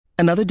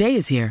Another day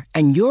is here,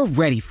 and you're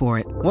ready for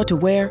it. What to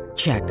wear?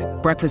 Check.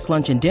 Breakfast,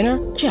 lunch, and dinner?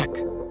 Check.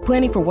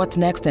 Planning for what's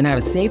next and how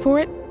to save for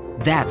it?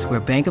 That's where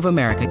Bank of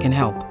America can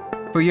help.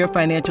 For your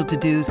financial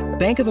to-dos,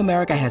 Bank of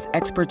America has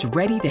experts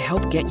ready to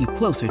help get you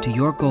closer to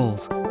your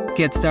goals.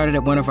 Get started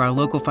at one of our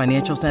local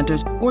financial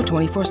centers or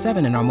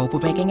 24/7 in our mobile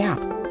banking app.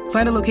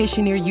 Find a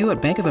location near you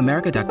at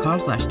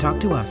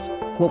bankofamerica.com/talktous.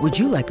 What would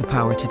you like the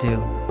power to do?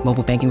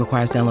 Mobile banking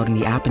requires downloading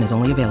the app and is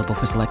only available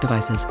for select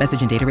devices.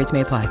 Message and data rates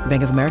may apply.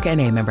 Bank of America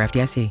N.A., member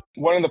FDIC.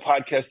 One of the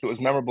podcasts that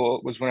was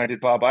memorable was when I did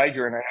Bob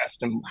Iger, and I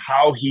asked him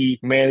how he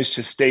managed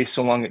to stay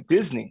so long at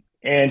Disney.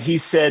 And he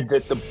said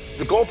that the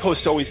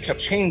goalpost always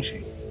kept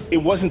changing. It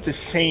wasn't the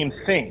same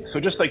thing.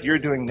 So just like you're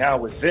doing now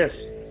with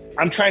this,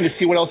 I'm trying to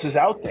see what else is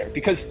out there,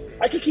 because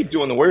I could keep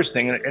doing the Warriors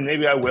thing, and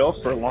maybe I will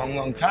for a long,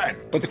 long time.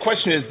 But the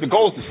question is, the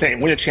goal is the same: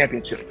 win a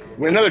championship,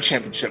 win another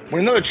championship,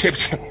 win another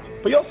championship.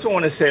 But you also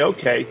want to say,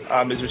 okay,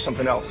 is there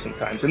something else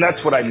sometimes? And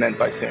that's what I meant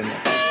by saying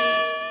that.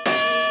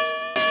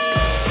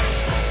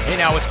 Hey,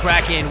 now what's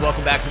cracking?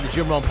 Welcome back to the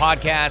Jim Rome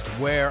Podcast,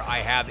 where I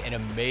have an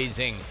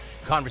amazing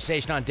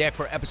conversation on deck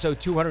for episode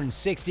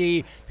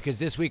 260, because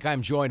this week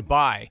I'm joined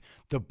by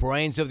the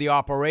brains of the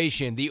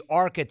operation, the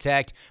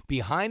architect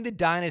behind the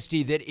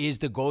dynasty that is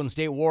the Golden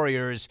State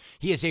Warriors.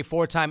 He is a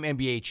 4-time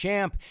NBA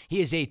champ.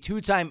 He is a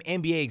 2-time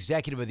NBA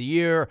Executive of the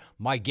Year.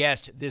 My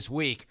guest this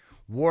week,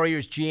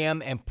 Warriors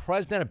GM and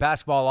President of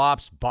Basketball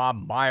Ops,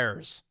 Bob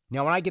Myers.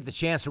 Now, when I get the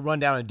chance to run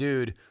down a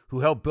dude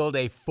who helped build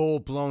a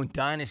full-blown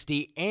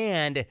dynasty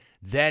and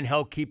then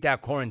help keep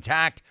that core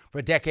intact for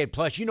a decade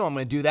plus, you know I'm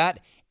going to do that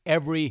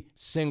every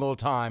single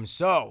time.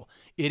 So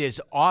it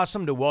is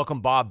awesome to welcome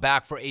Bob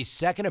back for a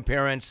second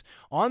appearance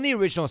on the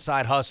original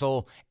Side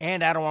Hustle,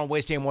 and I don't want to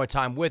waste any more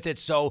time with it,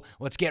 so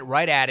let's get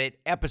right at it.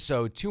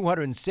 Episode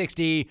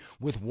 260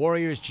 with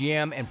Warriors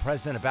GM and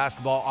President of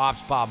Basketball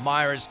Ops, Bob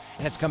Myers,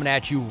 and it's coming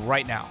at you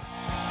right now.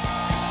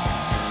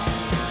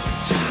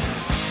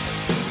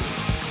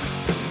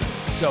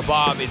 So,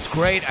 Bob, it's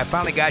great. I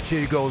finally got you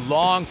to go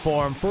long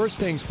form. First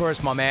things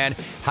first, my man.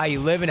 How you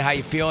living? How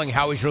you feeling?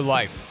 How is your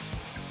life?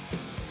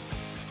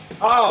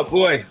 Oh,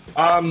 boy.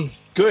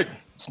 Good.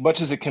 As much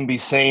as it can be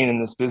sane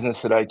in this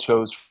business that I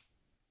chose for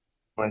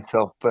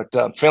myself. But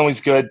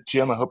family's good.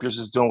 Jim, I hope yours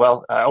is doing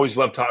well. I always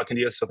love talking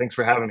to you, so thanks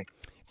for having me.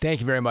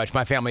 Thank you very much.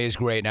 My family is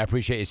great, and I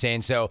appreciate you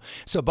saying so.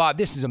 So, Bob,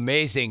 this is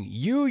amazing.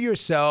 You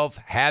yourself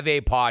have a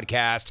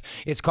podcast.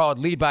 It's called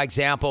Lead by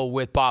Example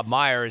with Bob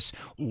Myers.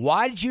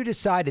 Why did you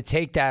decide to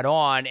take that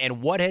on,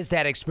 and what has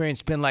that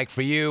experience been like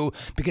for you?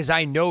 Because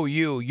I know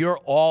you're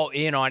all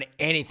in on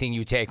anything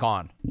you take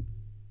on.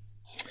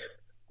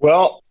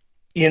 Well,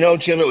 you know,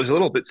 Jim, it was a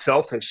little bit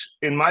selfish.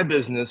 In my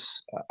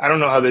business, I don't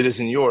know how that is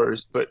in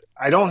yours, but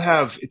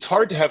it's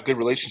hard to have good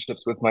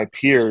relationships with my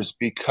peers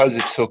because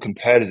it's so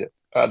competitive.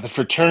 The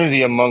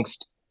fraternity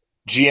amongst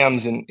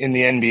GMs in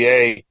the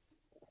NBA,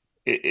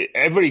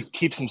 everybody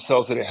keeps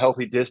themselves at a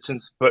healthy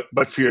distance,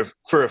 but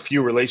for a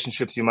few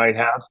relationships you might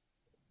have.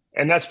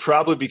 And that's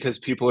probably because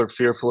people are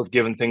fearful of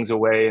giving things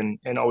away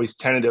and always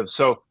tentative.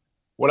 So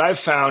what I've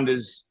found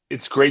is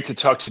it's great to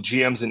talk to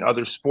GMs in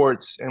other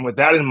sports. And with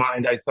that in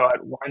mind, I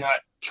thought, why not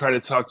try to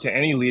talk to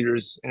any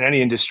leaders in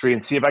any industry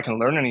and see if I can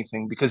learn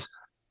anything? Because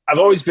I've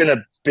always been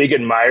a big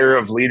admirer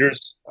of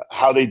leaders,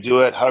 how they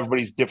do it, how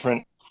everybody's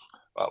different,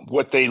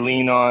 what they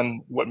lean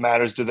on, what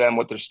matters to them,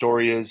 what their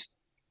story is.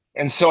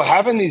 And so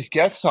having these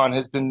guests on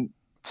has been,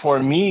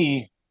 for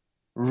me,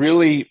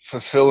 really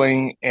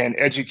fulfilling and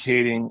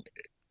educating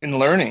and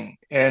learning.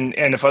 And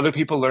if other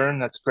people learn,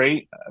 that's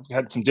great. I've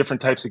had some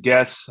different types of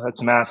guests. I had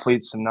some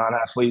athletes, some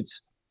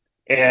non-athletes,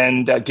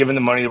 and given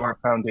the money to our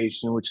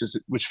foundation,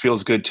 which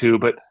feels good too.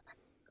 But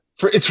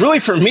it's really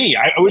for me.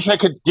 I wish I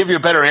could give you a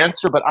better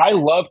answer, but I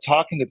love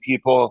talking to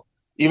people,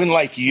 even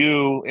like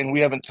you. And we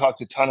haven't talked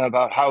a ton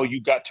about how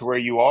you got to where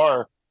you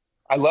are.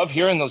 I love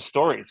hearing those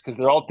stories because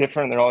they're all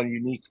different. They're all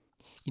unique.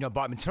 You know,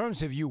 Bob, in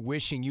terms of you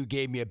wishing you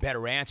gave me a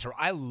better answer,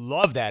 I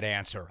love that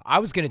answer. I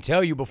was going to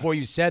tell you before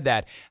you said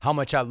that how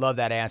much I love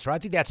that answer. I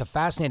think that's a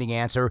fascinating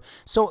answer.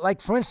 So, like,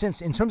 for instance,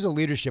 in terms of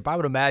leadership, I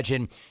would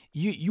imagine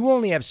you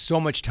only have so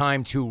much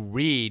time to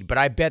read, but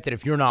I bet that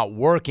if you're not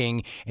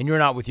working and you're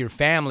not with your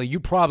family, you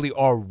probably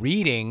are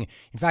reading.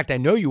 In fact, I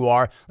know you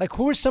are. Like,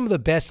 who are some of the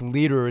best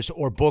leaders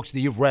or books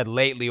that you've read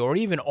lately or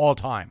even all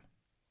time?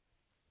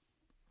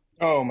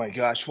 Oh, my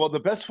gosh. Well, the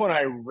best one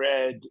I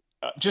read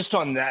just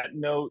on that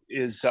note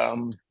is,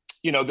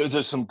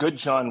 there's some good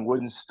John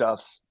Wooden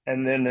stuff.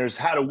 And then there's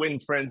How to Win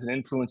Friends and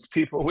Influence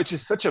People, which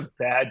is such a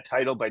bad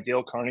title by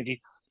Dale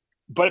Carnegie.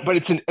 But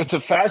it's a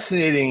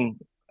fascinating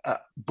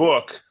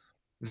book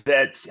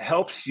that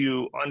helps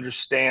you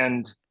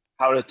understand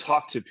how to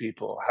talk to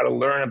people, how to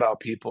learn about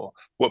people,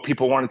 what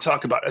people want to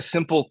talk about. A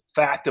simple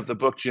fact of the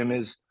book, Jim,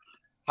 is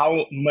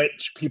how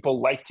much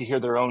people like to hear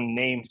their own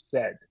name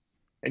said.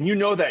 And you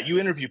know that you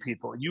interview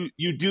people, you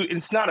do.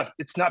 It's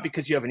not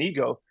because you have an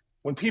ego.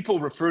 When people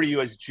refer to you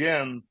as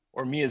Jim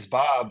or me as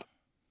Bob,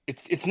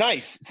 it's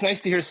nice. It's nice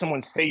to hear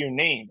someone say your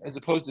name as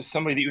opposed to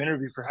somebody that you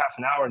interview for half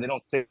an hour and they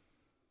don't say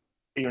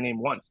your name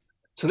once.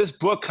 So this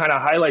book kind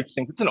of highlights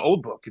things. It's an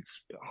old book.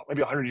 It's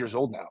maybe 100 years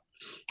old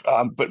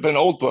now, but an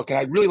old book. And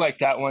I really like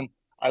that one.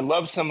 I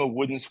love some of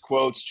Wooden's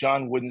quotes,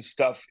 John Wooden's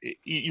stuff.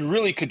 You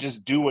really could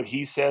just do what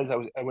he says.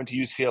 I went to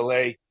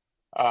UCLA,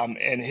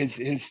 and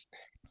his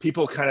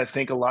people kind of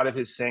think a lot of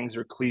his sayings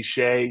are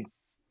cliche,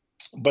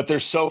 but they're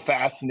so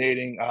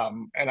fascinating.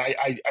 And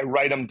I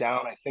write them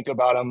down. I think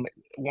about them.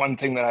 One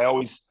thing that I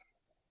always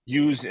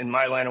use in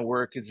my line of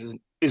work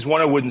is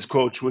one of Wooden's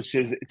quotes, which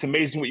is, "It's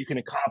amazing what you can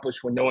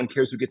accomplish when no one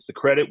cares who gets the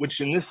credit,"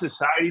 which in this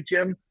society,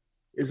 Jim,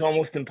 is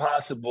almost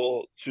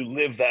impossible to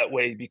live that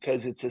way,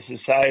 because it's a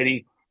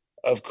society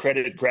of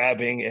credit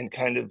grabbing and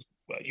kind of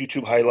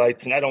YouTube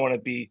highlights. And I don't want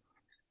to be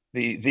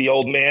the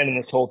old man in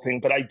this whole thing,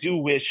 but I do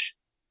wish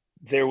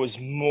there was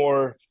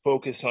more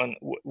focus on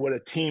what a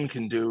team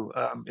can do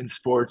in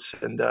sports.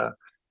 And,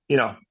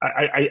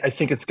 I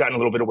think it's gotten a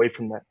little bit away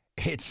from that.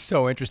 It's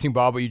so interesting,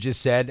 Bob, what you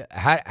just said.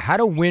 How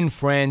to Win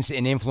Friends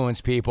and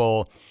Influence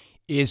People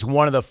is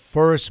one of the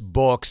first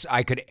books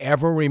I could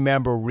ever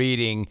remember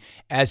reading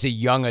as a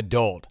young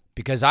adult.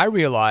 Because I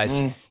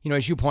realized,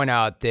 as you point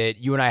out, that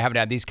you and I haven't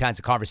had these kinds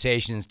of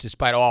conversations,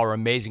 despite all our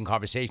amazing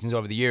conversations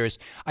over the years.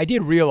 I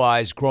did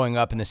realize growing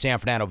up in the San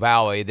Fernando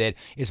Valley that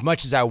as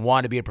much as I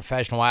wanted to be a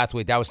professional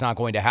athlete, that was not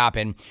going to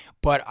happen.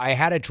 But I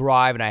had a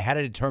drive and I had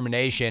a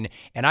determination,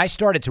 and I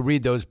started to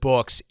read those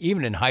books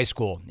even in high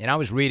school. And I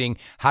was reading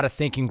How to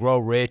Think and Grow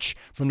Rich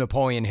from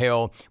Napoleon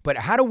Hill, but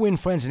How to Win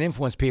Friends and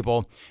Influence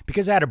People,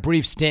 because I had a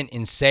brief stint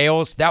in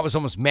sales, that was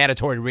almost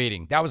mandatory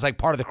reading. That was like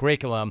part of the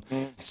curriculum.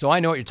 So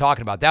I know what you're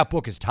talking about. That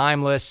book is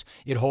timeless.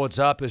 It holds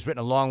up. It was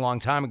written a long, long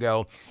time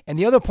ago. And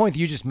the other point that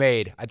you just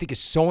made, I think, is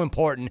so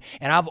important.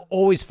 And I've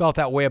always felt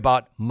that way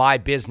about my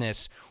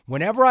business.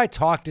 Whenever I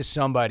talk to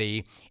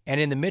somebody and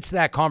in the midst of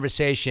that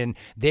conversation,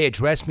 they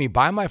address me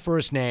by my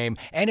first name,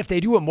 and if they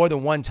do it more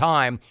than one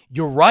time,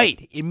 you're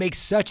right. It makes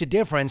such a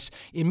difference.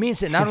 It means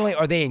that not only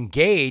are they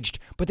engaged,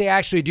 but they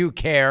actually do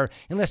care,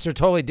 unless they're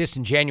totally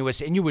disingenuous,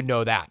 and you would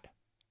know that.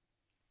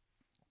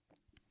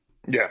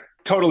 Yeah,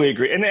 totally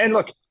agree. And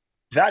look,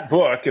 that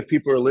book, if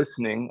people are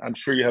listening, I'm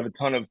sure you have a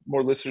ton of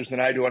more listeners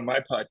than I do on my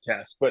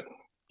podcast, but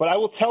I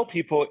will tell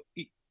people,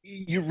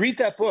 you read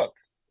that book.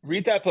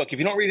 Read that book. If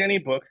you don't read any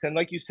books, and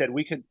like you said,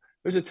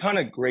 there's a ton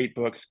of great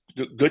books,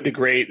 good to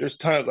great. There's a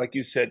ton of, like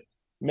you said,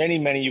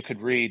 many you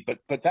could read,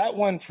 but that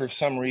one, for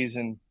some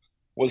reason,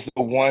 was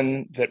the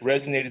one that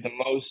resonated the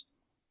most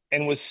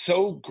and was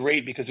so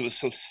great because it was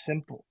so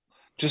simple.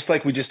 Just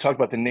like we just talked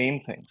about the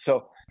name thing.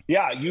 So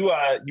yeah, you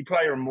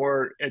probably are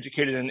more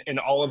educated in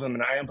all of them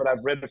than I am, but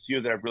I've read a few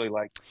that I've really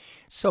liked.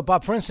 So,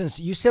 Bob, for instance,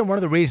 you said one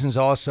of the reasons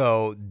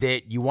also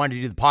that you wanted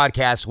to do the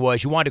podcast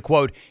was you wanted to,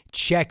 quote,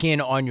 check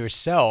in on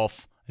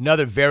yourself.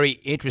 Another very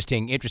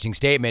interesting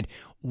statement.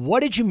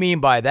 What did you mean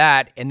by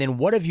that? And then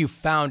what have you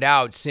found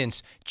out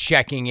since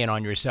checking in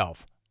on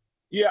yourself?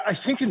 Yeah, I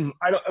think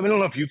I don't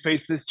know if you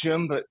face this,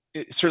 Jim, but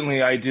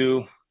certainly I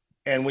do.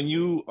 And when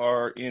you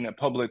are in a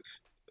public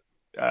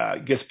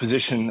guest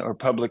position or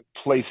public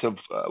place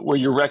of where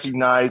you're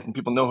recognized and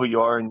people know who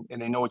you are and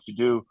they know what you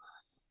do,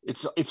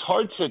 it's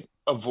hard to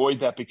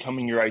avoid that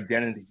becoming your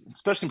identity,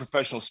 especially in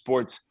professional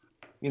sports.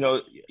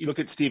 You look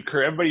at Steve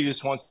Kerr. Everybody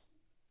just wants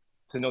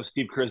to know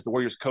Steve Kerr is the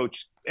Warriors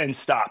coach and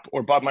stop,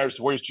 or Bob Myers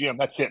the Warriors GM.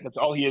 That's it. That's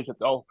all he is.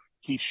 That's all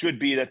he should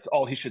be. That's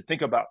all he should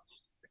think about.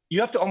 You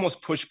have to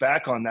almost push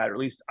back on that, or at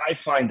least I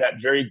find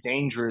that very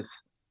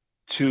dangerous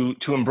to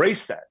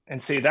embrace that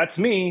and say, that's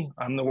me.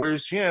 I'm the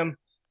Warriors GM.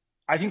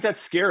 I think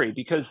that's scary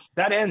because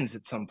that ends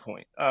at some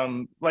point.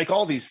 Like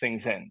all these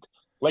things end,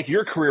 like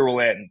your career will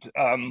end.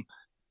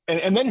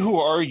 And then who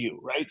are you,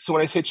 right? So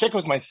when I say check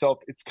with myself,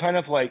 it's kind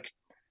of like,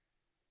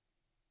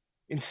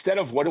 instead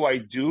of what do I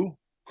do,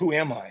 who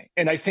am I?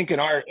 And I think at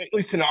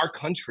least in our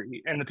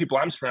country and the people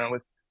I'm surrounded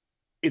with,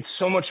 it's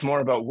so much more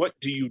about what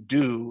do you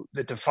do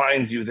that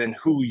defines you than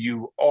who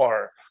you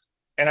are.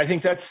 And I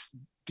think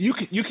you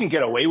can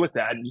get away with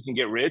that, and you can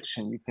get rich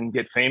and you can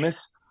get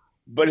famous.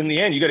 But in the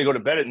end, you got to go to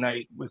bed at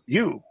night with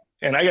you.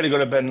 And I got to go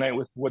to bed at night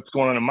with what's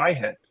going on in my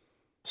head.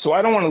 So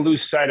I don't want to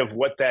lose sight of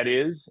what that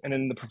is. And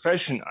in the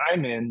profession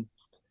I'm in,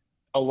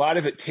 a lot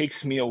of it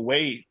takes me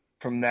away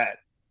from that,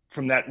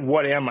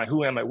 what am I?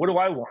 Who am I? What do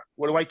I want?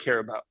 What do I care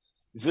about?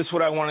 Is this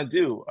what I want to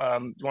do? Do I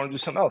want to do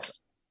something else?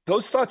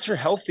 Those thoughts are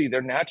healthy.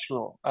 They're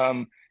natural.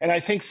 And I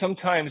think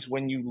sometimes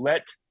when you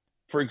let,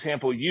 for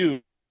example,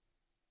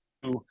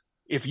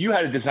 if you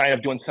had a design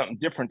of doing something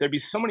different, there'd be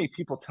so many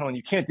people telling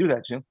you can't do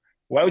that, Jim.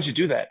 Why would you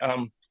do that?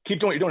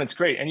 Keep doing what you're doing. It's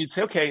great. And you'd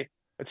say, okay,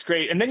 that's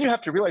great. And then you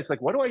have to realize,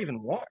 like, what do I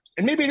even want?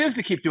 And maybe it is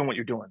to keep doing what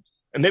you're doing.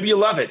 And maybe you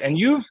love it. And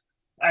you've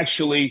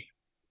actually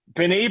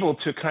been able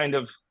to kind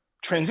of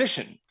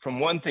transition from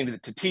one thing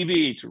to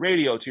TV, to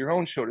radio, to your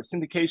own show, to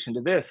syndication,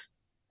 to this.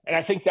 And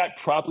I think that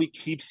probably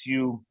keeps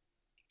you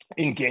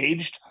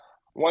engaged.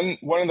 One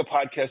of the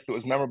podcasts that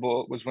was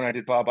memorable was when I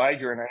did Bob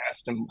Iger, and I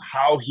asked him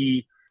how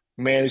he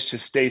managed to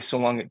stay so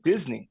long at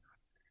Disney.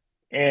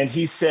 And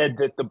he said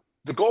that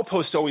the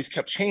goalpost always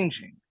kept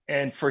changing.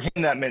 And for him,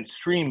 that meant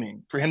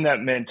streaming. For him,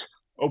 that meant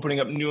opening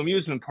up new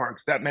amusement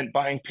parks. That meant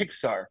buying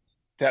Pixar.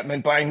 That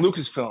meant buying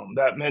Lucasfilm.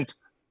 That meant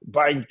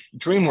buying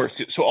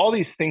DreamWorks. So all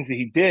these things that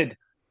he did,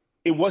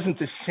 it wasn't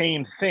the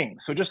same thing.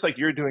 So just like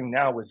you're doing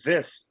now with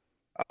this,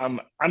 I'm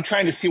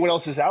trying to see what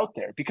else is out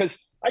there, because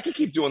I could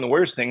keep doing the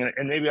Warriors thing,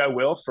 and maybe I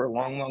will for a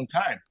long, long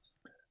time.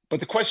 But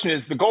the question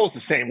is, the goal is the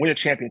same: win a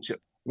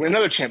championship, win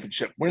another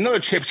championship, win another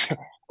championship.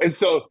 And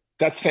so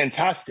that's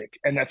fantastic.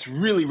 And that's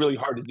really, really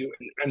hard to do,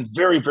 and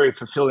very, very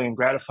fulfilling and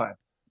gratifying.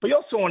 But you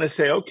also want to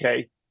say,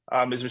 okay,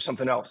 is there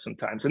something else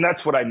sometimes? And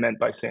that's what I meant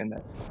by saying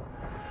that.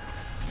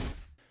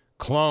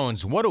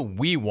 Clones, what do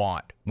we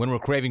want when we're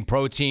craving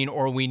protein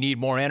or we need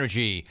more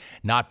energy?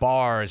 Not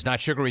bars,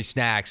 not sugary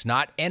snacks,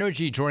 not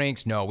energy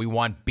drinks. No, we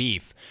want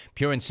beef.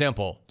 Pure and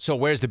simple. So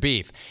where's the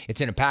beef?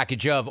 It's in a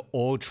package of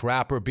Old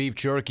Trapper beef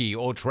jerky.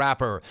 Old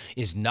Trapper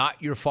is not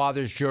your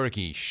father's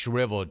jerky,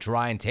 shriveled,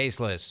 dry, and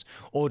tasteless.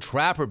 Old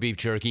Trapper beef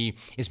jerky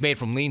is made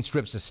from lean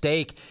strips of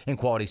steak and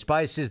quality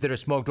spices that are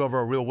smoked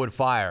over a real wood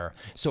fire.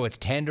 So it's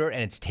tender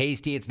and it's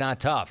tasty. It's not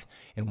tough.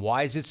 And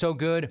why is it so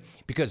good?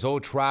 Because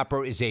Old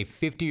Trapper is a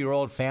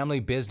 50-year-old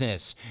family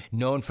business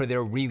known for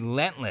their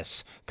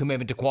relentless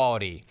commitment to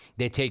quality.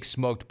 They take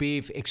smoked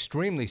beef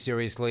extremely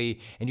seriously,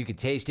 and you can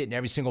taste it in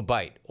every single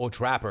bite. Old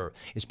Trapper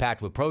is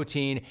packed with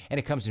protein, and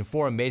it comes in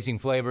 4 amazing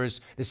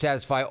flavors that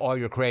satisfy all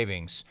your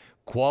cravings.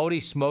 Quality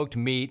smoked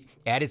meat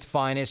at its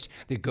finest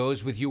that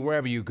goes with you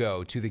wherever you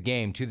go, to the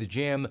game, to the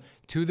gym,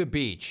 to the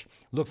beach.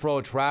 Look for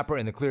Old Trapper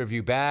in the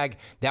Clearview bag.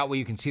 That way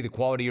you can see the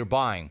quality you're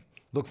buying.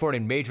 Look for it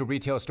in major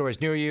retail stores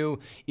near you.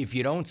 If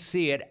you don't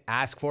see it,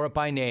 ask for it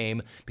by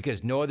name,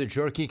 because no other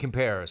jerky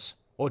compares.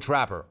 Old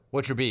Trapper,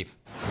 what's your beef?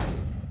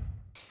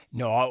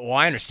 No, well,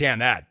 I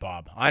understand that,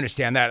 Bob. I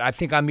understand that. I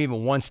think I'm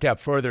even one step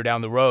further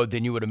down the road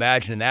than you would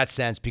imagine in that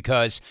sense,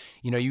 because,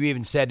 you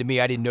even said to me,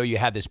 I didn't know you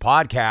had this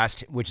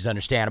podcast, which is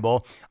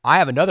understandable. I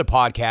have another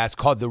podcast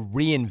called The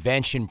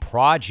Reinvention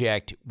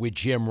Project with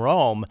Jim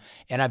Rome,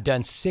 and I've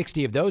done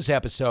 60 of those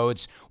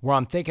episodes where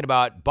I'm thinking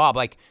about, Bob,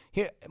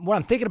 what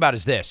I'm thinking about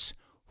is this: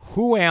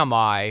 who am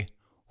I?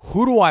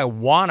 Who do I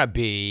want to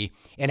be?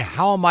 And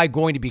how am I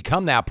going to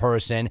become that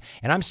person?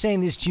 And I'm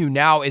saying this to you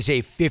now as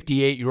a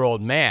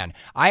 58-year-old man.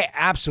 I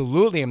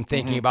absolutely am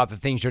thinking about the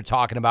things you're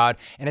talking about.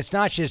 And it's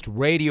not just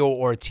radio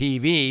or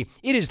TV.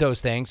 It is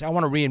those things. I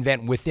want to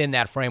reinvent within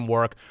that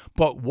framework.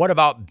 But what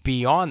about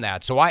beyond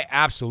that? So I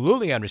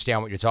absolutely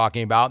understand what you're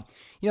talking about.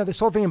 This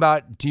whole thing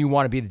about, do you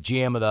want to be the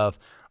GM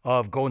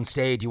of Golden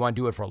State? Do you want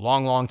to do it for a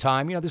long, long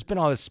time? There's been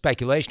all this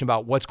speculation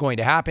about what's going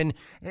to happen.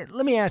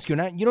 Let me ask you,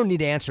 and you don't need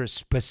to answer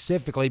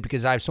specifically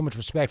because I have so much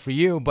respect for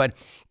you, but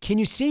can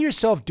you see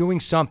yourself doing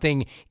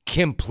something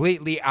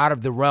completely out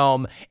of the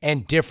realm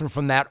and different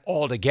from that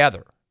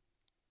altogether?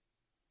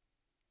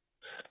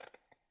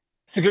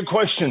 It's a good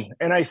question.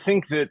 And I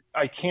think that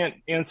I can't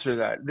answer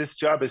that. This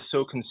job is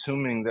so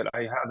consuming that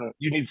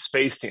you need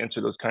space to answer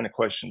those kind of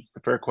questions. It's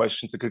a fair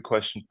question. It's a good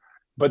question.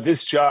 But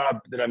this job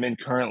that I'm in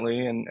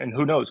currently, and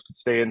who knows, could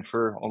stay in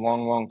for a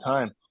long, long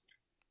time,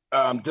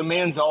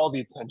 demands all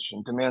the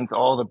attention, demands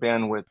all the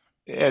bandwidth,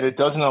 and it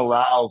doesn't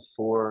allow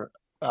for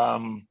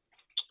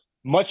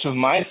much of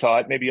my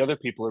thought. Maybe other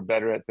people are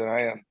better at than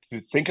I am to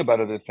think about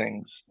other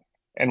things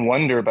and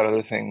wonder about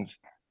other things.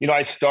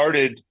 I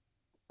started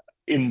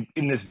in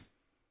this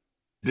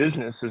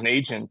business as an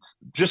agent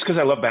just because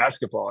I love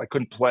basketball. I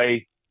couldn't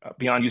play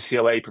beyond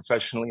UCLA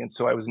professionally, and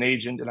so I was an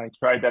agent, and I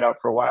tried that out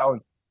for a while.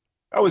 And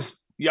I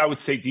would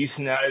say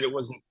decent at it.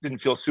 Didn't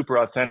feel super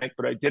authentic,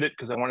 but I did it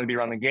because I wanted to be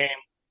around the game.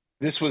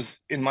 This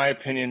was, in my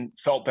opinion,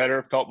 felt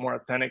better, felt more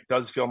authentic,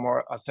 does feel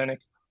more authentic.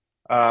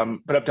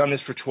 But I've done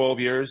this for 12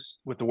 years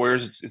with the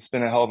Warriors. It's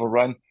been a hell of a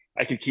run.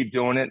 I could keep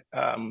doing it.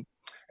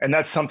 And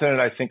that's something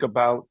that I think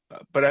about.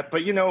 But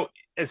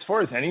as far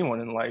as anyone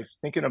in life,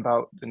 thinking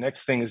about the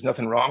next thing, is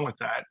nothing wrong with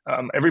that.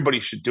 Everybody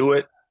should do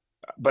it,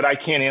 but I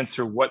can't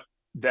answer what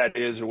that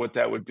is or what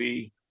that would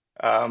be.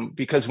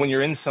 Because when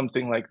you're in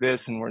something like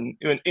this and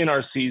we're in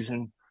our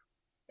season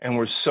and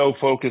we're so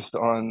focused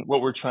on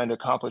what we're trying to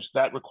accomplish,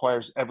 that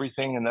requires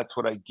everything. And that's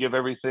what I give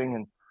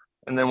everything.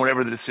 And then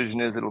whatever the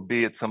decision is, it'll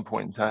be at some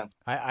point in time.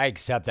 I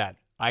accept that.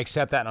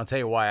 And I'll tell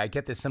you why. I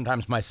get this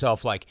sometimes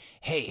myself, like,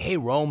 hey,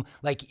 Rome,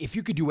 if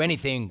you could do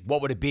anything,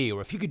 what would it be? Or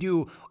if you could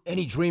do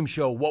any dream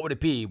show, what would it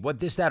be? What,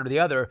 this, that, or the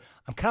other?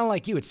 I'm kind of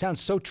like you. It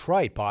sounds so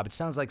trite, Bob. It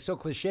sounds like so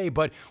cliche,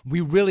 but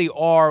we really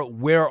are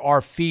where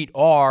our feet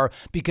are,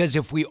 because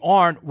if we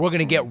aren't, we're going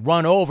to get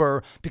run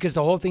over, because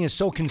the whole thing is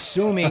so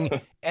consuming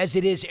as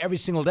it is every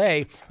single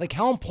day.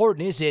 How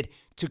important is it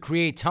to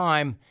create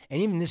time?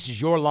 And even this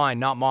is your line,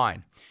 not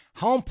mine.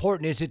 How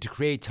important is it to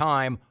create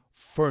time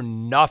for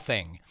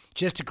nothing?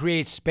 Just to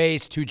create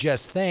space to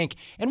just think.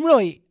 And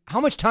really,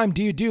 how much time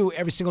do you do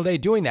every single day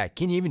doing that?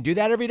 Can you even do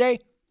that every day?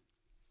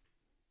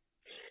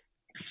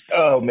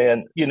 Oh,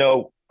 man.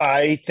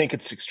 I think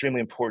it's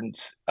extremely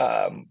important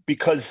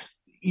because,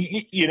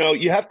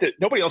 you have to,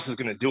 nobody else is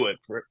going to do it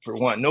for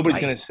one. Nobody's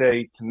going to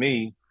say to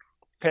me,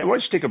 hey, why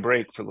don't you take a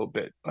break for a little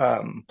bit?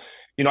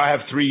 I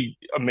have 3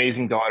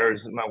 amazing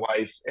daughters and my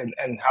wife,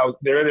 and how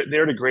they're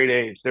at a great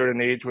age. They're at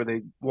an age where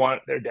they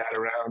want their dad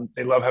around.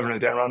 They love having their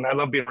dad around. I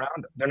love being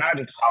around them. They're not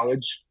in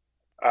college.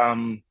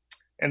 And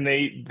and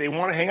they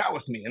want to hang out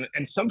with me.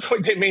 And some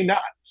point they may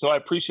not. So I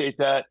appreciate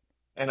that.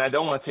 And I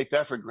don't want to take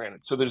that for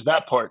granted. So there's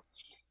that part.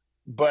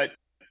 But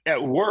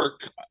at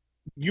work,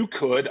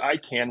 I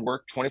can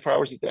work 24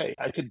 hours a day.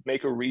 I could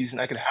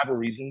have a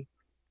reason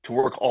to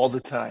work all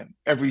the time,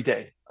 every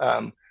day.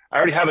 I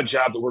already have a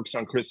job that works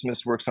on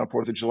Christmas, works on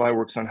 4th of July,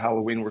 works on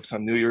Halloween, works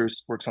on New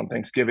Year's, works on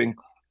Thanksgiving.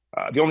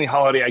 The only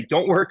holiday I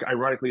don't work,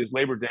 ironically, is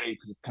Labor Day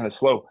because it's kind of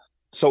slow.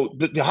 So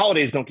the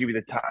holidays don't give you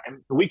the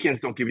time. The weekends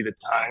don't give you the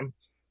time.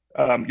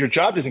 Your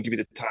job doesn't give you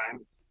the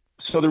time.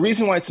 So the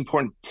reason why it's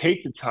important to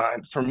take the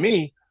time for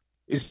me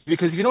is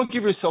because if you don't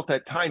give yourself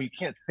that time, you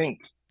can't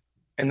think.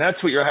 And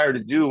that's what you're hired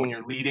to do when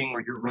you're leading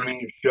or you're running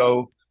your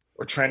show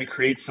or trying to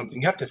create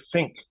something. You have to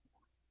think.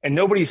 And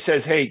nobody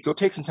says, hey, go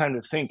take some time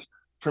to think.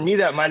 For me,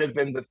 that might have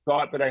been the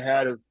thought that I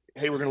had of,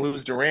 hey, we're going to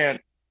lose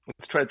Durant.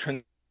 Let's try to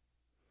turn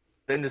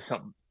it into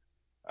something.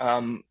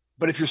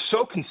 But if you're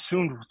so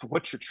consumed with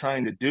what you're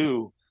trying to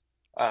do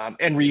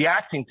and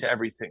reacting to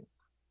everything,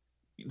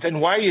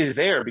 then why are you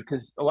there?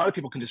 Because a lot of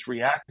people can just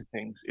react to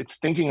things. It's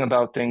thinking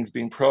about things,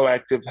 being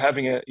proactive,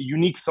 having a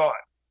unique thought.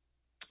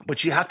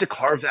 But you have to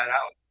carve that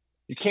out.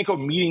 You can't go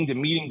meeting to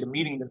meeting to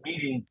meeting to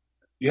meeting.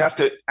 You have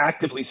to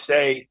actively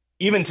say,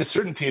 even to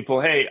certain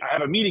people, hey, I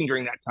have a meeting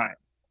during that time.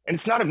 And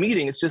it's not a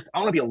meeting. It's just I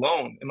want to be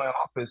alone in my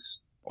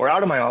office or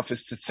out of my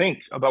office to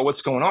think about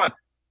what's going on.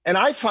 And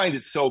I find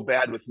it so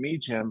bad with me,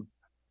 Jim,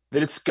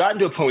 that it's gotten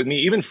to a point with me,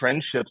 even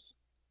friendships,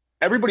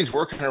 everybody's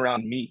working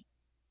around me.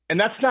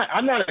 And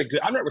I'm not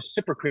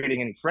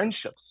reciprocating any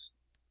friendships.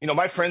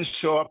 My friends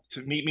show up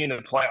to meet me in the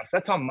playoffs.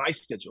 That's on my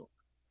schedule.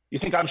 You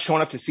think I'm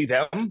showing up to see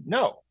them?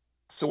 No.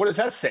 So what does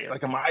that say?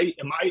 Like, am I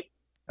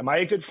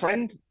a good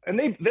friend? And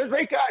they're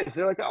great guys.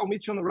 They're like, I'll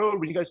meet you on the road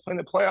when you guys play in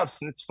the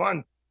playoffs and it's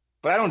fun.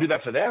 But I don't do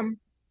that for them.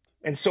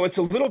 And so it's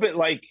a little bit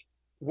like,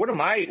 what are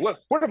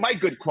my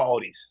good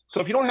qualities? So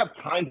if you don't have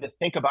time to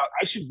think about,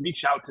 I should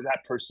reach out to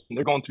that person.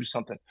 They're going through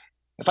something.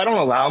 If I don't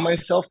allow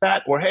myself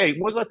that, or hey,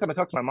 when was the last time I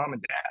talked to my mom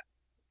and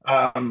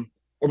dad?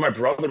 Or my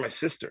brother, my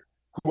sister,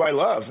 who I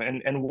love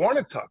and want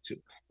to talk to.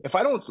 If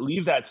I don't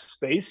leave that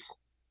space,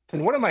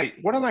 then what am I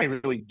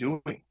really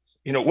doing?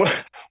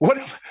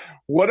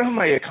 What am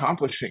I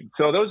accomplishing?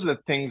 So those are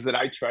the things that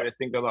I try to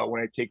think about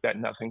when I take that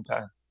nothing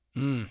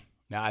time.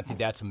 No, I think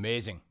that's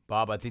amazing,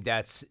 Bob. I think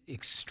that's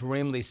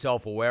extremely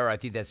self-aware. I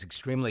think that's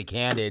extremely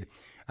candid.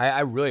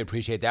 I really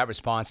appreciate that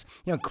response.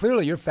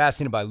 Clearly you're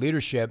fascinated by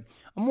leadership.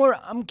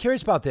 I'm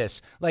curious about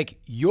this. Like,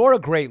 you're a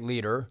great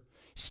leader.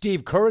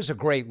 Steve Kerr is a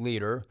great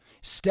leader.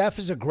 Steph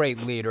is a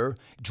great leader.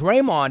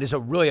 Draymond is a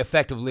really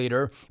effective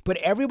leader, but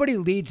everybody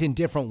leads in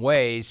different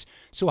ways.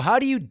 So how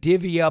do you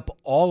divvy up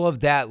all of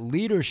that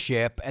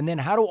leadership? And then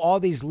how do all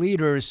these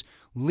leaders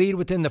lead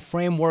within the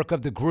framework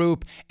of the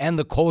group and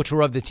the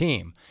culture of the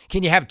team?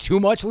 Can you have too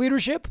much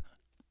leadership?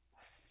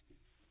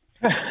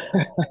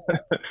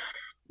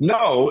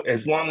 No,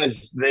 as long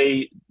as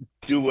they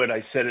do what I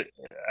said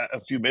a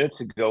few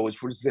minutes ago,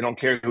 which was they don't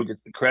care who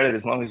gets the credit,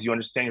 as long as you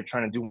understand you're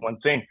trying to do one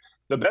thing.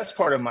 The best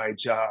part of my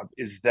job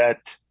is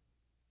that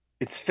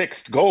it's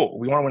fixed goal.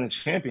 We want to win a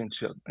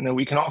championship, and then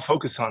we can all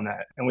focus on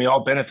that, and we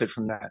all benefit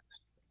from that.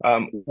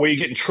 Where you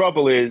get in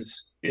trouble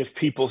is if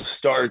people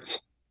start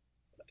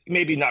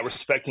maybe not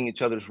respecting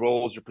each other's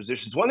roles or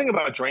positions. One thing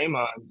about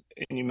Draymond,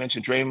 and you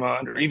mentioned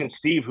Draymond, or even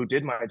Steve, who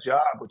did my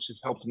job, which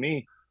has helped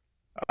me,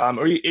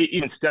 or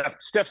even Steph.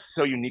 Steph's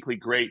so uniquely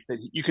great that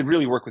you could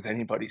really work with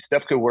anybody.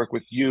 Steph could work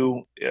with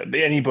you,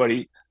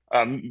 anybody.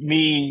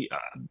 Me,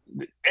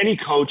 any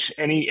coach,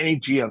 any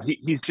GM.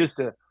 He's just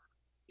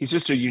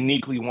a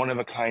uniquely one of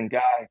a kind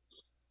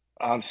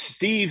guy.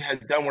 Steve has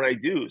done what I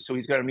do, so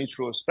he's got a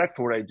mutual respect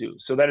for what I do.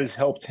 So that has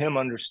helped him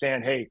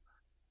understand, hey,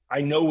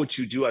 I know what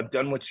you do. I've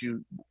done what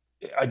you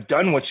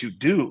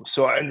do.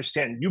 So I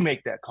understand you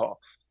make that call.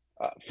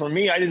 For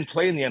me, I didn't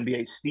play in the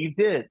NBA. Steve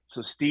did.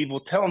 So Steve will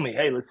tell me,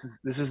 hey, this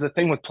is the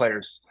thing with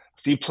players.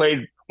 Steve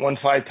won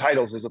 5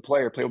 titles as a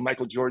player, played with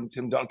Michael Jordan,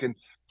 Tim Duncan,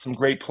 some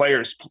great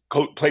players,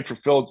 played for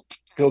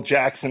Phil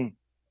Jackson,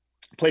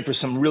 played for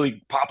some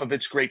really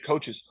Popovich great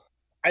coaches.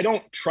 I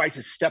don't try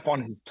to step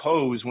on his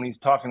toes when he's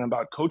talking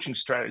about coaching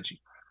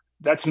strategy.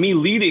 That's me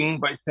leading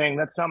by saying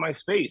that's not my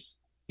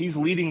space. He's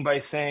leading by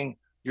saying,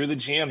 you're the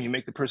GM, you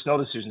make the personnel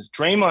decisions.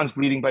 Draymond's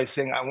leading by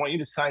saying, I want you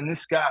to sign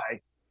this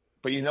guy,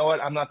 but you know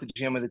what? I'm not the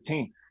GM of the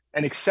team.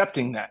 And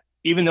accepting that,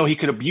 even though he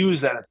could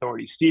abuse that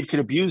authority. Steve could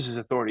abuse his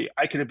authority.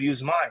 I could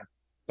abuse mine.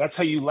 That's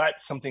how you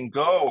let something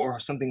go or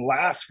something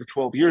last for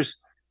 12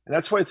 years. And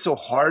that's why it's so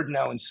hard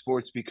now in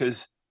sports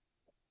because,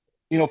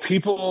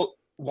 people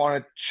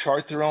want to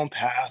chart their own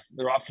path.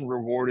 They're often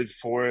rewarded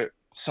for it.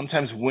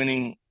 Sometimes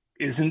winning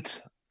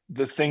isn't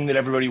the thing that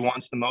everybody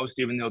wants the most,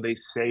 even though they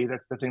say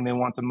that's the thing they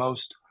want the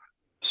most.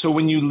 So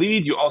when you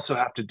lead, you also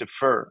have to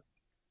defer.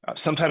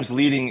 Sometimes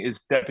leading is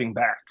stepping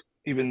back,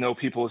 even though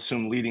people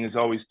assume leading is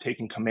always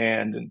taking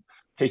command and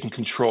taking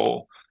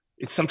control.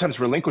 It's sometimes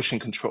relinquishing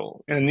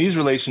control. And in these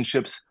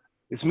relationships,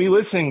 it's me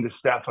listening to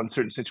Steph on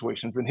certain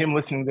situations and him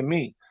listening to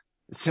me.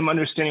 It's him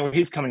understanding where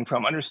he's coming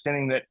from,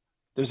 understanding that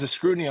there's a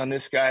scrutiny on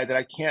this guy that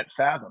I can't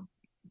fathom.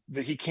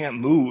 that he can't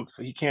move,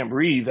 he can't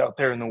breathe out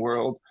there in the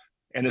world,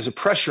 and there's a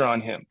pressure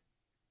on him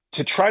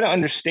to try to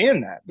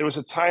understand that. There was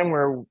a time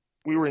where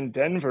we were in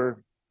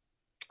Denver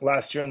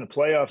last year in the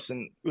playoffs,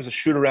 and it was a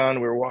shoot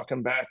around. We were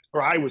walking back,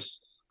 or I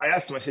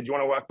asked him, I said, "You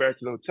want to walk back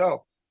to the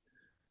hotel?"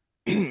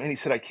 And he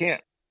said, "I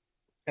can't."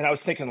 And I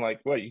was thinking, like,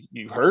 what,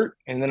 you hurt?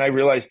 And then I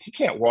realized he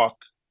can't walk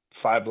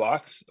 5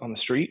 blocks on the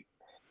street.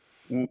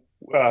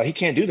 He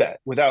can't do that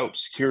without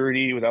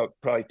security, without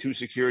probably 2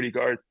 security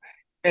guards.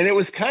 And it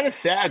was kind of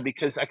sad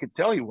because I could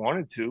tell he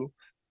wanted to,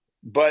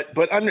 but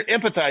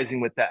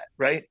empathizing with that,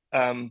 right?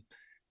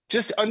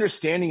 Just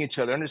understanding each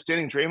other,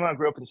 understanding Draymond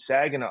grew up in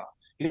Saginaw.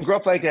 He didn't grow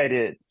up like I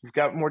did. He's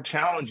got more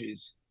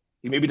challenges.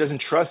 He maybe doesn't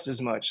trust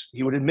as much.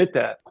 He would admit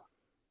that.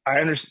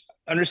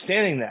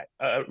 Understanding that,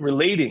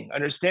 relating,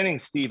 understanding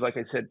Steve, like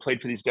I said,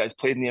 played for these guys,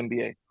 played in the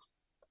NBA.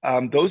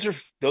 Those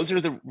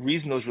are the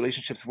reason those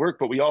relationships work,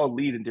 but we all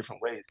lead in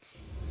different ways.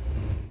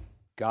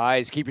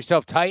 Guys, keep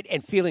yourself tight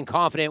and feeling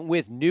confident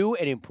with new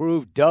and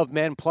improved Dove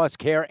Men Plus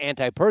Care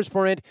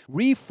Antiperspirant,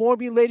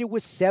 reformulated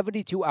with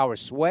 72-hour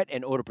sweat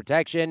and odor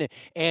protection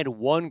and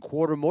 1/4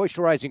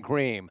 moisturizing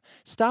cream.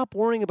 Stop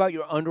worrying about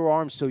your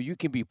underarms so you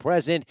can be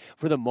present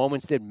for the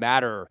moments that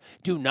matter.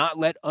 Do not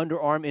let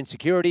underarm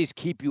insecurities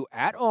keep you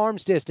at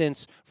arm's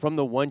distance from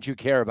the ones you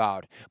care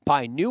about.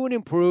 Buy new and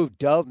improved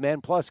Dove Men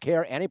Plus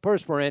Care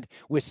Antiperspirant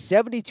with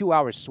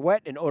 72-hour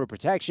sweat and odor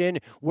protection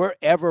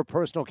wherever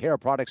personal care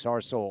products are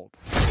sold.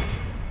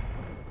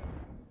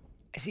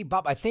 See,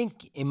 Bob, I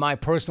think in my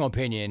personal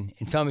opinion,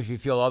 and tell me if you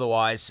feel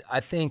otherwise,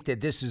 I think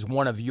that this is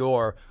one of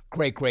your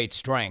great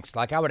strengths.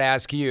 Like I would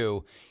ask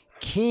you,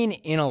 keen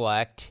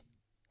intellect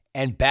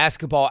and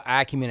basketball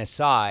acumen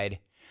aside,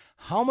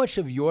 how much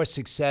of your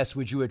success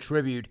would you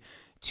attribute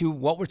to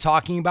what we're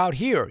talking about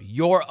here?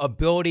 Your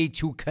ability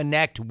to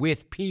connect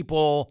with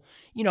people,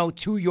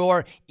 to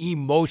your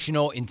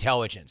emotional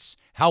intelligence.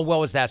 How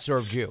well has that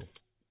served you?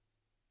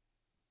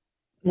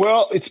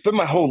 Well, it's been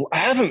I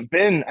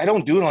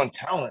don't do it on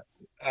talent.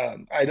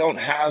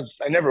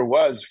 I never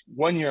was.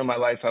 One year in my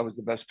life, I was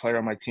the best player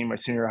on my team, my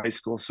senior year of high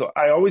school. So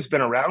I always been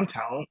around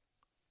talent.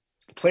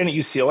 Playing at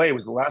UCLA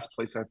was the last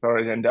place I thought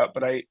I'd end up,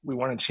 but we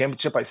won a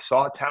championship. I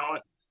saw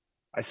talent.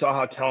 I saw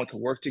how talent could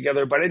work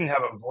together, but I didn't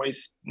have a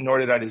voice, nor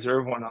did I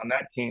deserve one on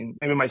that team.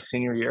 Maybe my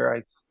senior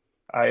year,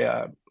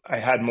 I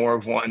had more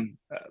of one,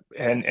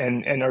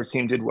 and our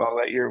team did well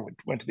that year.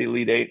 Went to the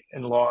Elite Eight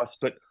and lost,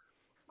 but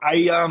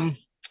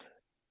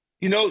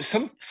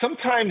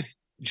sometimes,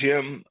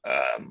 Jim,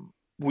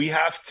 we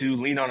have to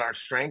lean on our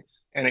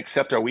strengths and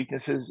accept our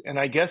weaknesses. And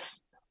I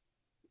guess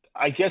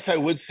I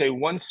would say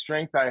one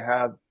strength I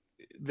have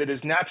that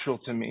is natural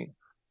to me,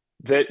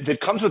 that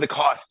comes with a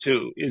cost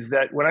too, is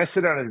that when I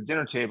sit down at a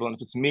dinner table, and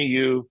if it's me,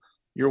 you,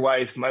 your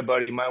wife, my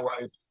buddy, my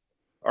wife,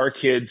 our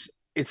kids,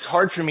 it's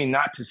hard for me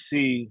not to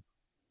see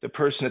the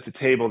person at the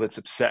table that's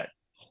upset,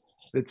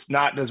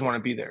 doesn't want to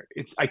be there.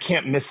 I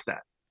can't miss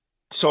that.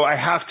 So I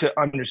have to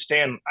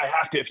understand.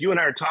 If you and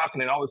I are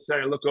talking and all of a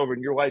sudden I look over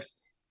and your wife's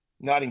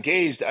not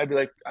engaged, I'd be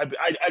like, I'd be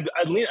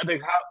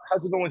like,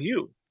 how's it going with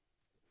you?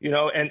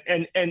 And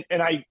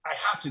I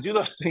have to do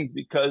those things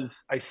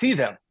because I see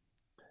them.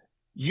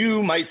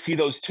 You might see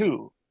those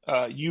too.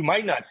 You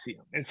might not see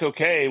them. It's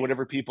okay.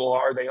 Whatever people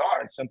are, they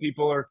are. Some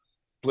people are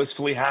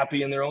blissfully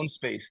happy in their own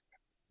space.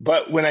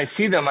 But when I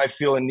see them, I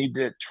feel a need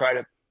to try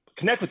to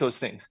connect with those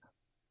things.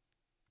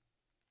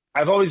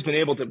 I've always been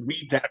able to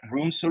read that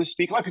room, so to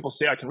speak. A lot of people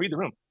say I can read the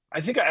room.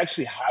 I think I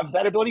actually have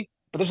that ability,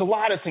 but there's a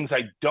lot of things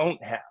I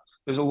don't have.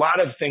 There's a lot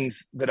of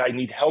things that I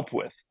need help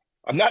with.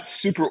 I'm not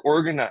super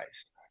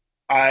organized.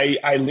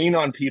 I lean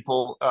on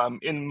people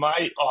in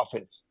my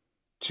office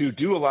to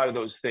do a lot of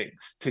those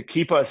things, to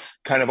keep us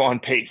kind of on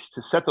pace,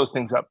 to set those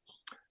things up.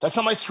 That's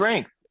not my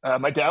strength.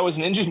 My dad was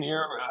an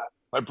engineer.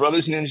 My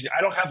brother's an engineer.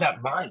 I don't have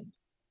that mind,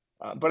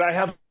 but I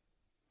have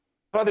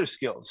other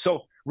skills.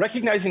 So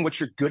recognizing what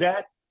you're good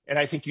at, and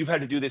I think you've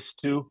had to do this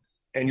too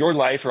in your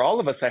life, or all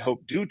of us, I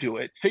hope, do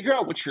it. Figure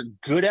out what you're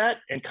good at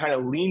and kind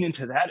of lean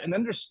into that and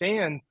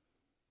understand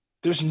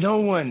there's no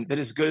one that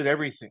is good at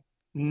everything.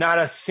 Not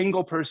a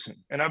single person.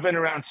 And I've been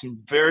around some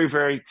very,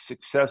 very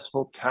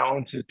successful,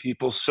 talented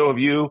people. So have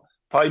you,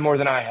 probably more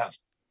than I have.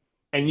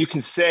 And you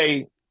can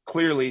say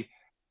clearly,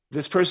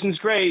 this person's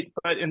great,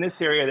 but in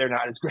this area, they're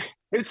not as great.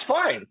 It's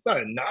fine. It's not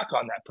a knock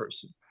on that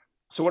person.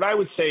 So what I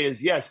would say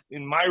is, yes,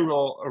 in my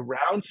role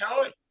around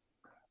talent,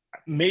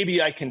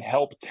 maybe I can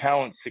help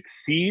talent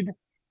succeed,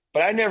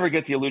 but I never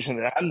get the illusion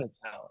that I'm the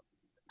talent.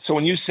 So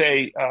when you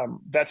say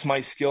that's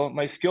my skill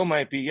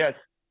might be,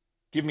 yes,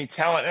 give me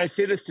talent. And I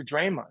say this to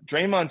Draymond.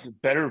 Draymond's a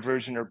better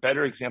version or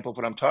better example of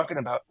what I'm talking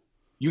about.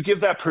 You give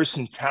that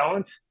person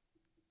talent,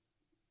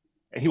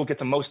 and he will get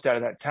the most out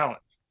of that talent.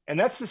 And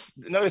that's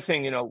another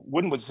thing,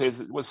 Wooden would say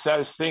is what's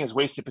saddest thing is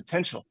wasted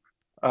potential.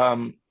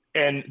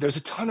 And there's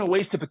a ton of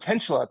wasted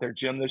potential out there,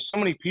 Jim. There's so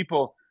many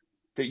people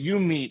that you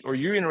meet or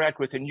you interact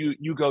with, and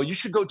you go, you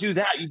should go do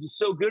that. You'd be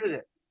so good at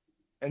it.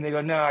 And they go,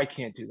 no, I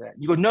can't do that.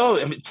 You go, no,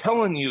 I'm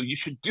telling you, you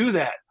should do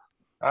that.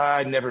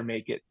 I'd never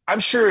make it. I'm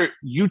sure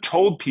you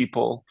told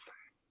people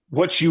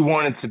what you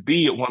wanted to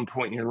be at one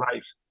point in your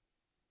life.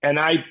 And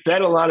I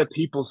bet a lot of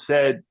people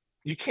said,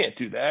 you can't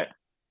do that.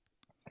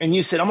 And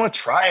you said, I'm going to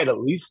try it at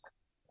least.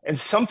 And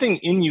something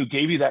in you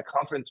gave you that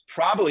confidence,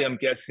 probably, I'm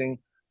guessing,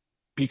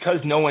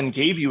 because no one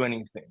gave you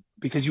anything,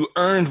 because you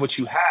earned what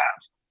you have.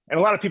 And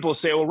a lot of people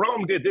say, well,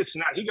 Rome did this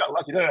and that. He got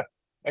lucky.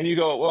 And you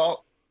go,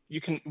 well, you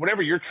can,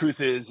 whatever your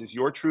truth is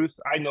your truth.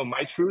 I know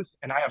my truth,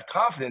 and I have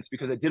confidence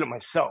because I did it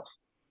myself.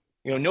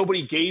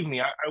 Nobody gave me.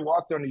 I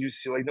walked on to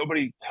UCLA.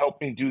 Nobody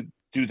helped me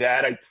do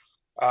that.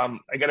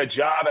 I got a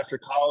job after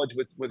college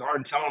with Art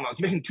and Talent. I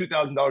was making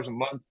 $2,000 a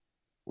month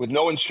with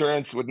no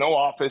insurance, with no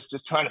office,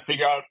 just trying to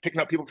figure out,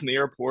 picking up people from the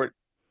airport.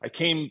 I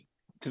came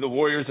to the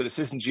Warriors at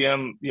assistant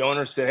GM. The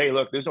owner said, hey,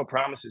 look, there's no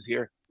promises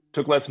here.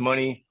 Took less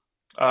money.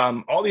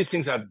 All these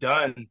things I've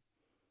done,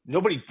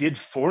 nobody did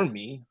for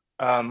me.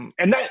 And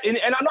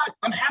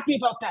I'm happy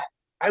about that.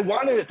 I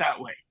wanted it that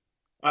way.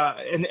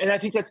 And I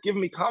think that's given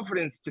me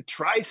confidence to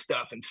try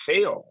stuff and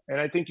fail. And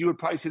I think you would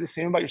probably say the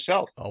same about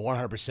yourself. Oh,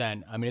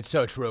 100%. I mean, it's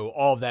so true.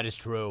 All of that is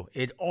true.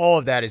 All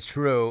of that is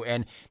true.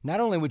 And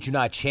not only would you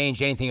not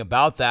change anything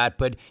about that,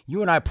 but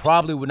you and I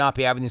probably would not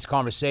be having this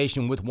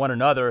conversation with one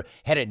another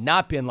had it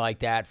not been like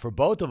that for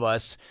both of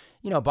us.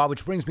 Bob,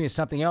 which brings me to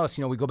something else.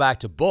 We go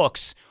back to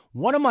books.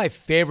 One of my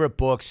favorite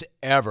books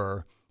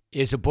ever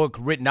is a book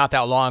written not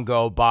that long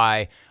ago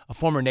by a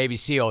former Navy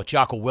SEAL,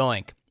 Jocko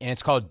Willink, and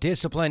it's called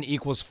Discipline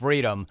Equals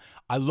Freedom.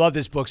 I love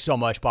this book so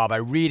much, Bob. I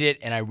read it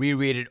and I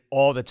reread it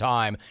all the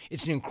time.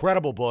 It's an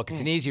incredible book. It's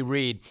an easy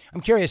read.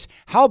 I'm curious,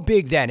 how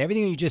big then,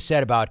 everything you just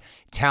said about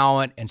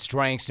talent and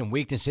strengths and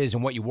weaknesses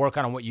and what you work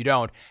on and what you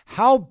don't,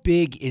 how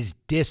big is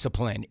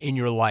discipline in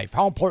your life?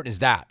 How important is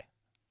that?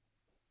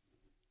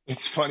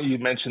 It's funny you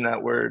mentioned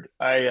that word.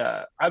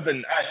 I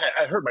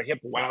hurt my hip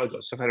a while ago,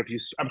 so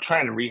I'm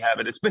trying to rehab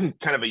it. It's been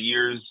kind of a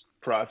year's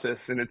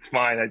process, and it's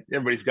fine.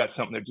 Everybody's got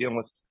something they're dealing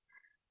with.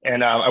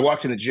 And I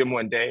walked in the gym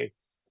one day,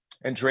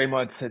 and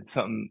Draymond said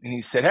something, and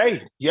he said,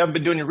 hey, you haven't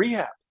been doing your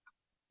rehab.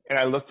 And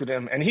I looked at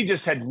him, and he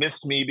just had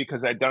missed me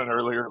because I'd done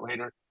it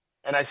later.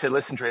 And I said,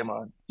 listen,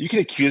 Draymond, you can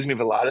accuse me of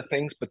a lot of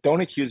things, but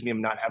don't accuse me of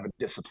not having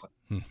discipline.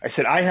 I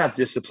said, I have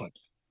discipline.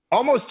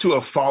 Almost to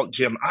a fault,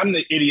 Jim. I'm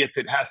the idiot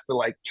that has to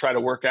try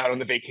to work out on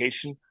the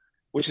vacation,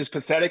 which is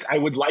pathetic. I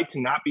would like to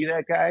not be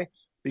that guy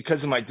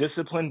because of my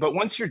discipline. But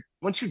once you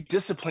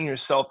discipline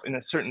yourself in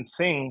a certain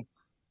thing,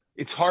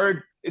 it's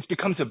hard. It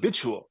becomes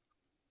habitual.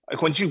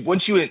 Like once you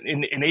put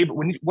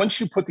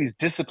these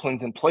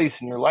disciplines in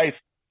place in your life,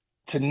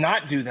 to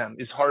not do them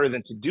is harder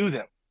than to do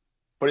them.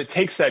 But it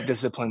takes that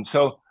discipline.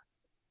 So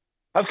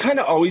I've kind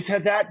of always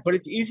had that, but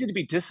it's easy to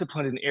be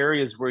disciplined in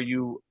areas where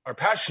you are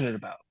passionate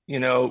about.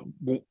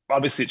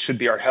 Obviously it should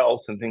be our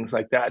health and things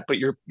like that, but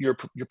your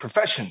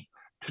profession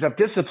should have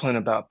discipline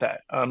about that.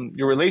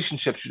 Your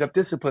relationship should have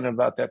discipline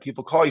about that.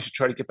 People call, you should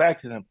try to get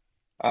back to them.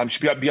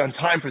 Should be on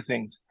time for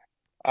things.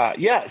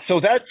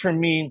 So that for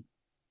me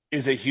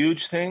is a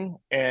huge thing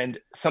and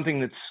something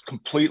that's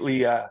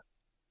completely, I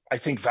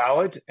think,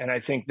 valid. And I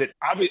think that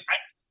I don't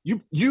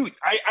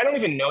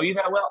even know you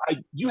that well.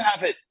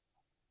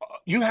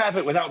 You have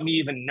it without me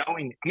even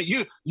knowing. I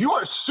mean, you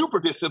are super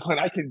disciplined.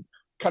 I can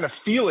kind of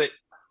feel it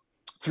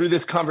through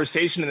this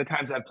conversation and the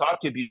times I've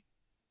talked to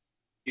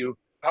you,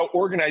 how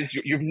organized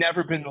you've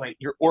never been late.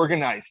 You're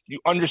organized.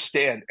 You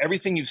understand.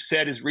 Everything you've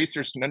said is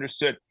researched and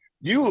understood.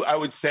 You, I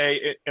would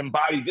say,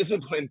 embody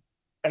discipline.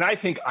 And I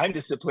think I'm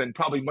disciplined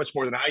probably much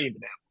more than I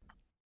even am.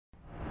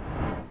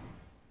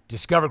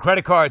 Discover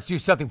credit cards do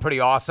something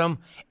pretty awesome.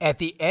 At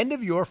the end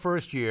of your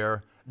first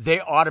year, they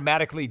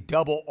automatically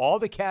double all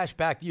the cash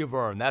back you've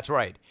earned. That's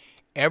right.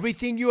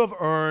 Everything you have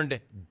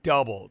earned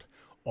doubled.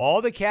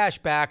 All the cash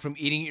back from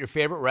eating at your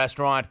favorite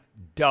restaurant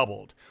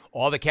doubled.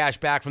 All the cash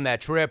back from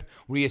that trip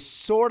where you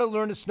sort of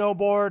learned to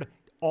snowboard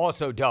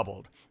also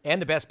doubled.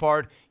 And the best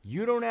part,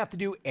 you don't have to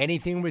do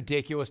anything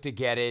ridiculous to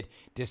get it.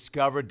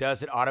 Discover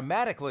does it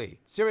automatically.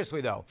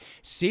 Seriously, though.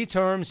 See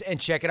terms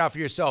and check it out for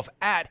yourself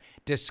at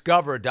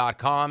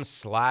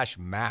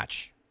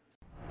discover.com/match.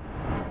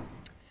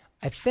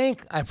 I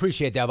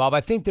appreciate that, Bob.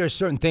 I think there's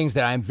certain things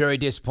that I'm very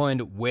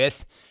disciplined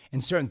with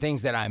and certain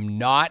things that I'm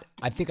not.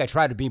 I think I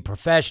try to be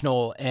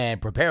professional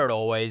and prepared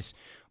always,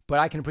 but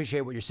I can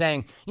appreciate what you're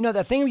saying.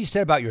 That thing you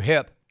said about your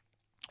hip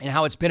and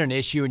how it's been an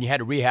issue and you had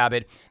to rehab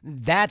it.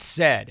 That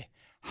said,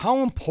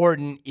 how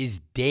important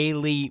is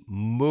daily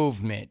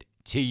movement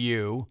to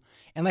you?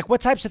 And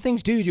what types of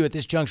things do you do at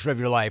this juncture of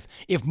your life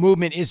if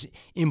movement is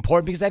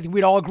important? Because I think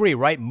we'd all agree,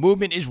 right?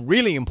 Movement is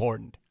really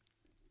important.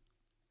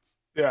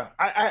 Yeah,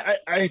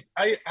 I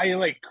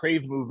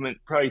crave movement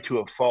probably to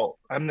a fault.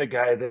 I'm the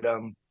guy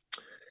that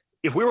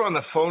if we were on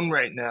the phone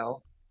right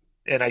now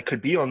and I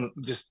could be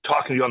just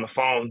talking to you on the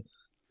phone,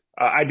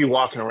 I'd be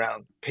walking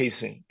around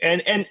pacing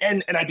and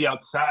I'd be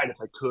outside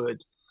if I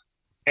could.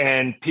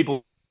 And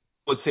people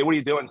would say, what are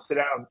you doing? Sit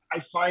down. I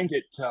find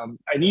it, I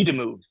need to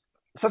move.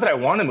 It's not that I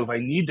want to move. I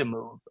need to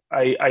move.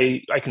 I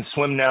can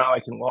swim now.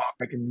 I can walk.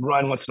 I can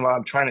run once in a while.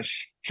 I'm trying to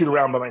shoot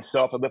around by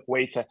myself. I lift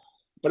weights.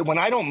 But when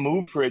I don't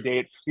move for a day,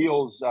 it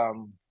feels, I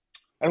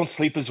don't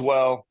sleep as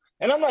well.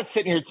 And I'm not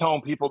sitting here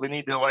telling people they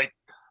need to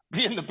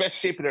be in the best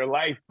shape of their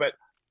life. But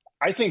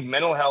I think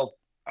mental health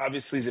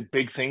obviously is a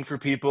big thing for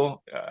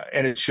people,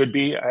 and it should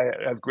be.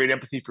 I have great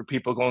empathy for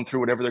people going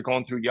through whatever they're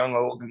going through, young,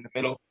 old, in the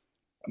middle.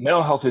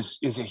 Mental health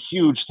is a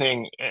huge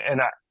thing,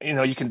 and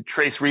you can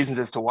trace reasons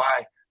as to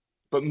why.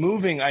 But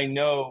moving, I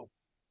know,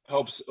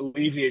 helps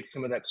alleviate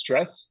some of that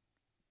stress.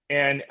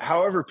 And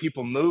however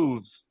people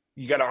move,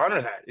 you got to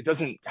honor that. It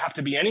doesn't have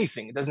to be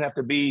anything. It doesn't have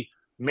to be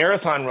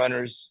marathon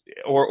runners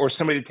or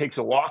somebody that takes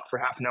a walk for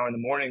half an hour in the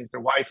morning with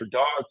their wife or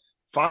dog.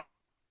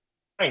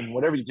 Fine,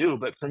 whatever you do.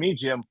 But for me,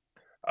 Jim,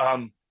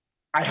 I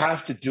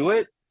have to do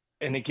it.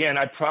 And again,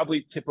 I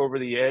probably tip over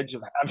the edge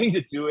of having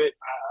to do it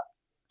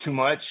too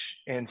much.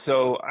 And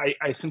so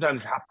I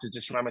sometimes have to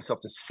just remind myself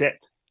to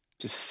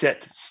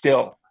sit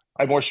still.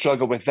 I more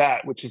struggle with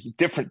that, which is a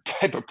different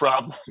type of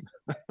problem.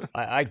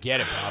 I get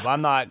it, Bob.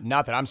 I'm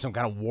not that I'm some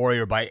kind of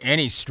warrior by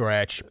any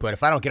stretch, but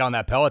if I don't get on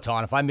that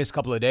Peloton, if I miss a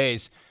couple of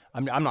days,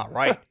 I'm not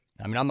right.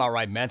 I mean, I'm not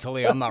right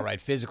mentally. I'm not right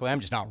physically.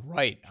 I'm just not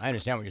right. I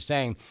understand what you're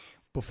saying.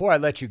 Before I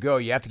let you go,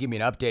 you have to give me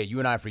an update. You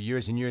and I, for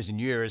years and years and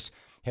years,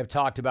 have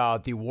talked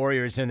about the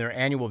Warriors and their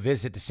annual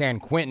visit to San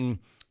Quentin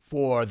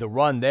for the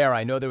run there.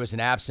 I know there was an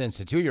absence,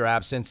 a 2-year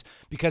absence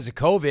because of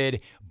COVID,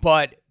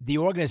 but the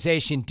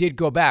organization did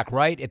go back,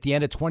 right, at the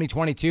end of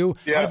 2022.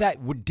 Yeah.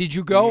 Did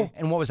you go,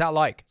 and what was that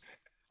like?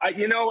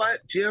 You know what,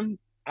 Jim?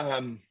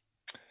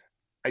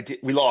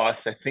 We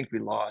lost. I think we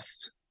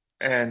lost.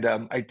 And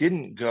I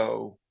didn't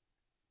go.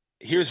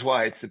 Here's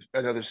why. It's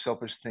another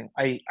selfish thing.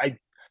 I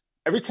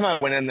every time I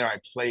went in there, I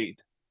played.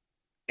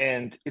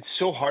 And it's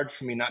so hard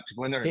for me not to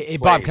go in there and Hey,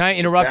 play. Bob, can I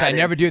interrupt? I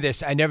never do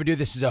this. I never do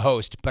this as a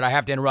host, but I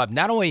have to interrupt.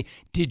 Not only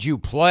did you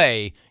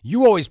play,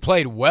 you always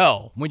played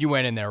well when you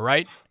went in there,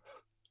 right?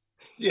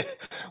 Yeah.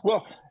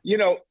 Well,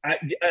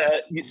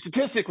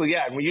 statistically,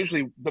 yeah. And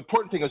the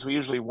important thing is we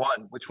usually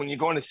won, which when you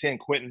go into San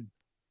Quentin,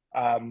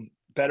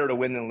 better to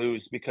win than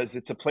lose, because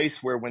it's a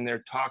place where when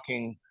they're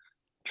talking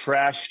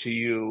trash to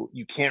you,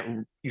 you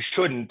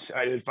shouldn't.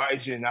 I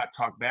advise you to not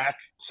talk back.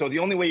 So the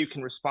only way you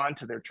can respond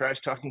to their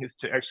trash talking is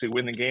to actually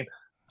win the game.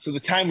 So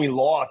the time we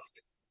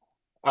lost,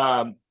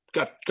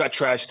 got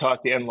trash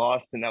talked and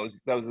lost, and that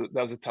was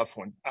a tough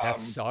one. That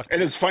sucked.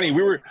 And it's funny,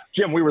 we were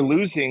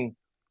losing,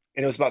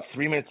 and it was about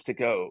 3 minutes to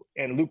go,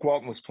 and Luke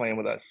Walton was playing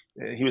with us.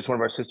 He was one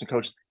of our assistant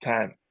coaches at the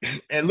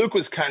time, and Luke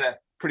was kind of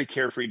pretty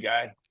carefree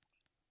guy.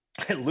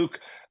 And Luke,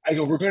 I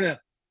go, we're gonna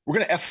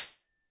F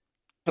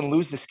and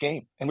lose this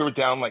game. And we were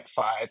down like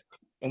 5.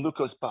 And Luke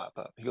goes, Bob.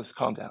 He goes,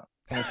 calm down.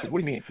 And I said,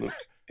 what do you mean, Luke?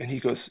 And he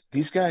goes,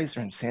 these guys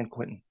are in San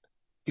Quentin.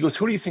 He goes,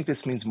 who do you think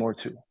this means more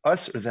to,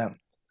 us or them?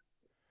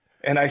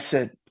 And I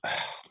said, oh,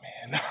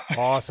 man.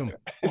 Awesome.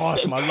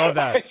 I love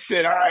that. I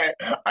said, all right.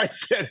 I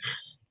said,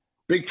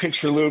 big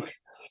picture, Luke.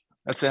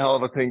 That's a hell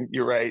of a thing.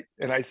 You're right.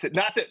 And I said,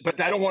 not that, but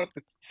I don't want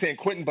the San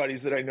Quentin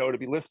buddies that I know to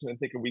be listening and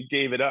thinking we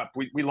gave it up.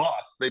 We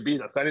lost. They beat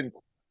us. I didn't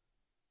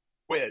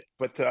quit,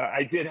 but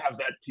I did have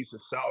that piece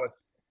of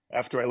solace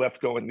after I left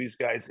going. These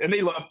guys, and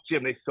they loved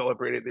Jim. They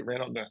celebrated. They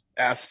ran on the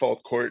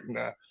asphalt court. And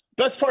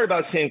best part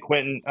about San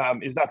Quentin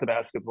is not the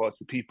basketball; it's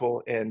the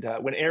people. And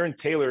when Aaron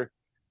Taylor,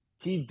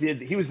 he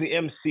was the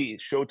MC,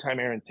 Showtime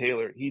Aaron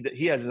Taylor.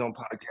 He has his own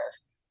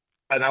podcast,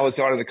 and I was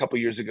on it a couple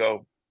years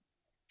ago.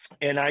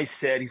 And he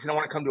said, I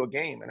want to come to a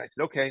game. And I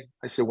said, okay.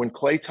 I said, when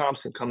Klay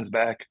Thompson comes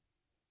back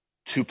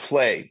to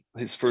play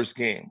his first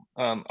game,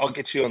 I'll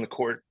get you on the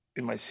court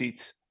in my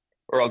seats,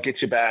 or I'll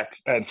get you back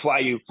and fly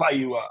you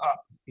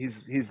up.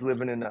 He's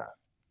living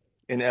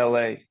in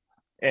LA,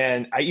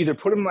 and I either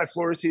put him in my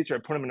Florida seats or I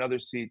put him in other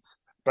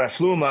seats. But I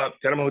flew him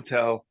up, got him a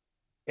hotel,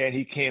 and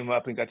he came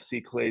up and got to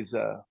see Klay's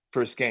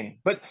first game.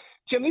 But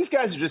Jim, these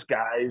guys are just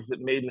guys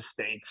that made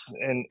mistakes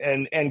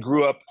and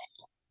grew up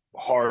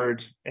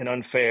hard and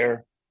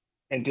unfair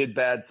and did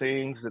bad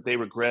things that they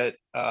regret,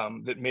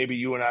 that maybe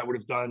you and I would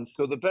have done.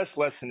 So the best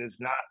lesson is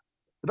not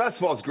the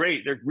basketball is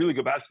great; they're really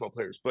good basketball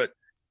players, but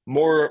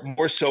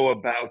more so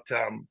about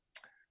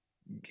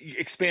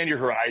expand your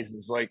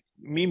horizons. Like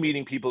me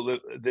meeting people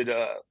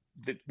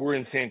that were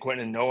in San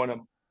Quentin and knowing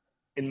them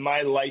in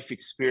my life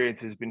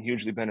experience has been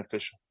hugely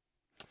beneficial.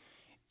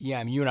 Yeah,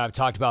 I mean, you and I have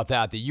talked about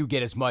that you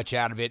get as much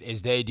out of it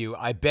as they do.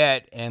 I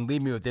bet, and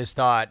leave me with this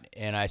thought,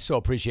 and I so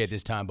appreciate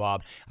this time,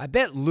 Bob. I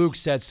bet Luke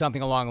said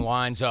something along the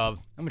lines of,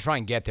 I'm going to try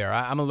and get there.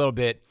 I'm a little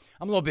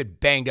bit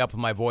banged up with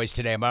my voice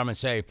today, but I'm going to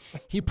say,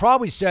 he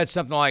probably said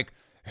something like,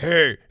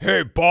 Hey,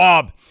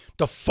 Bob,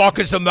 the fuck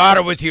is the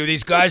matter with you?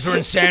 These guys are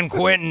in San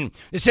Quentin.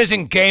 This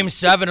isn't Game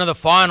 7 of the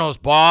finals,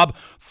 Bob.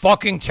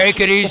 Fucking take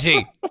it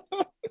easy.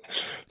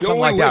 Something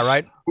like that,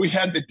 right? We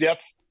had the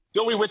depth.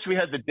 Don't we wish we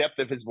had the depth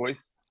of his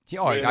voice?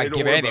 Oh, I'd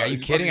give anything. Are you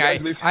kidding?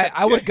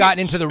 I would have gotten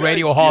into the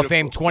Radio Hall of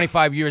Fame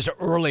 25 years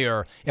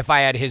earlier if I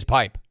had his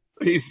pipe.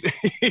 He's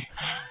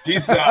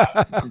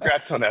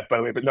congrats on that, by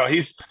the way. But no,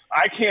 he's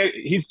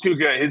too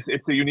good.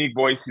 It's a unique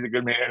voice. He's a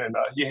good man. And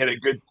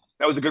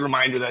that was a good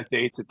reminder that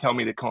day to tell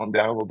me to calm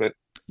down a little bit.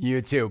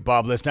 You too,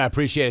 Bob. Listen, I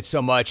appreciate it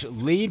so much.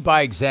 Lead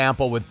by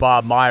example with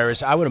Bob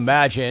Myers. I would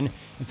imagine,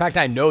 in fact,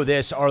 I know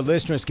this, our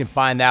listeners can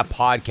find that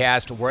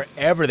podcast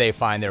wherever they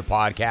find their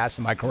podcasts.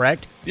 Am I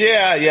correct?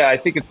 Yeah. I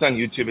think it's on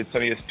YouTube. It's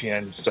on ESPN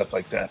and stuff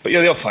like that. But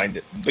yeah, they'll find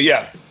it. But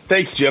yeah,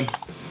 thanks, Jim.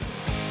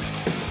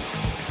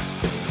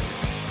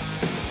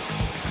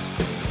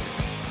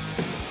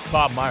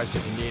 Bob Myers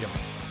if you need him.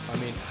 I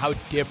mean, how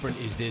different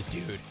is this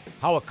dude?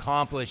 How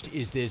accomplished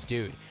is this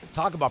dude?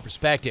 Talk about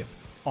perspective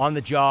on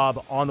the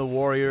job, on the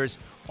Warriors,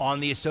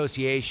 on the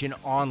association,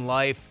 on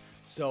life.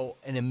 So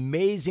an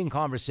amazing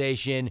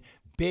conversation.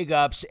 Big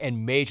ups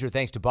and major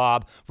thanks to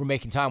Bob for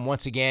making time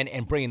once again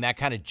and bringing that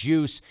kind of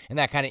juice and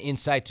that kind of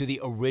insight to the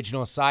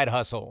original Side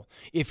Hustle.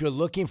 If you're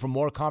looking for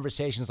more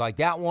conversations like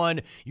that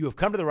one, you have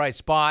come to the right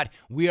spot.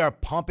 We are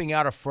pumping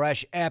out a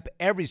fresh ep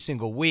every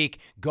single week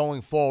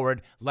going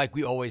forward like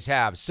we always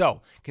have.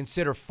 So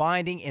consider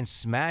finding and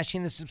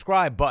smashing the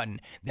subscribe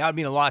button. That would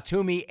mean a lot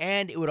to me,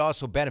 and it would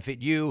also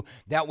benefit you.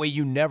 That way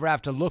you never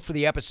have to look for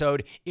the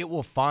episode. It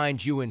will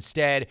find you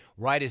instead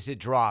right as it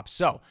drops.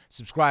 So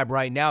subscribe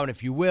right now, and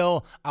if you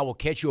will, I will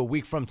catch you a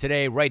week from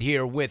today right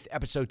here with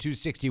episode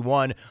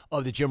 261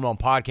 of the Jim Rome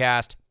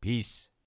Podcast. Peace.